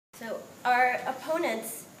So our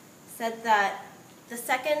opponents said that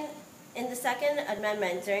in the Second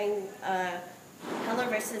Amendment during Heller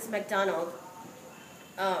versus McDonald,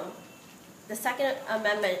 the Second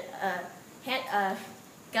Amendment,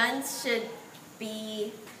 guns should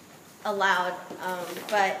be allowed,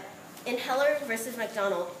 but in Heller versus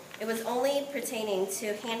McDonald, it was only pertaining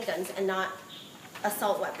to handguns and not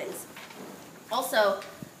assault weapons. Also,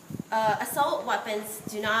 assault weapons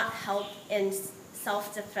do not help in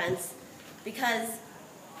self-defense because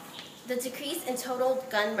the decrease in total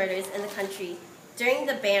gun murders in the country during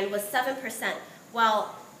the ban was 7%,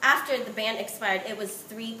 while after the ban expired, it was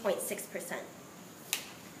 3.6%.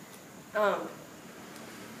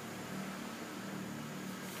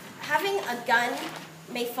 Having a gun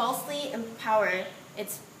may falsely empower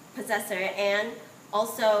its possessor and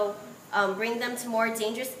also bring them to more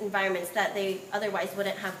dangerous environments that they otherwise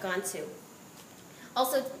wouldn't have gone to.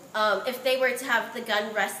 Also, if they were to have the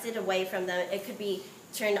gun wrested away from them, it could be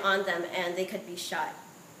turned on them and they could be shot.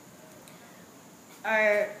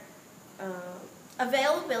 Our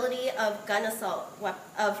availability of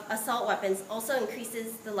assault weapons also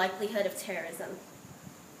increases the likelihood of terrorism.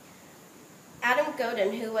 Adam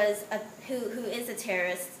Godin, who is a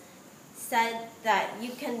terrorist, said that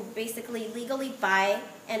you can basically legally buy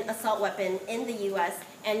an assault weapon in the U.S.,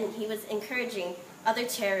 and he was encouraging other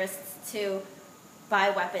terrorists to buy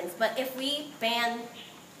weapons. But if we ban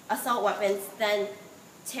assault weapons, then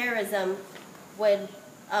terrorism would,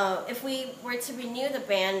 if we were to renew the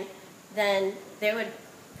ban, then there would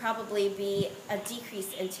probably be a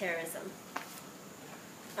decrease in terrorism.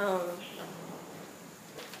 Our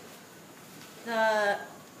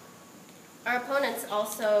opponents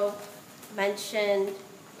also mentioned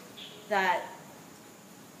that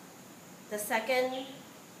the Second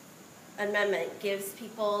Amendment gives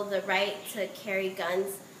people the right to carry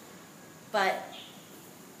guns, but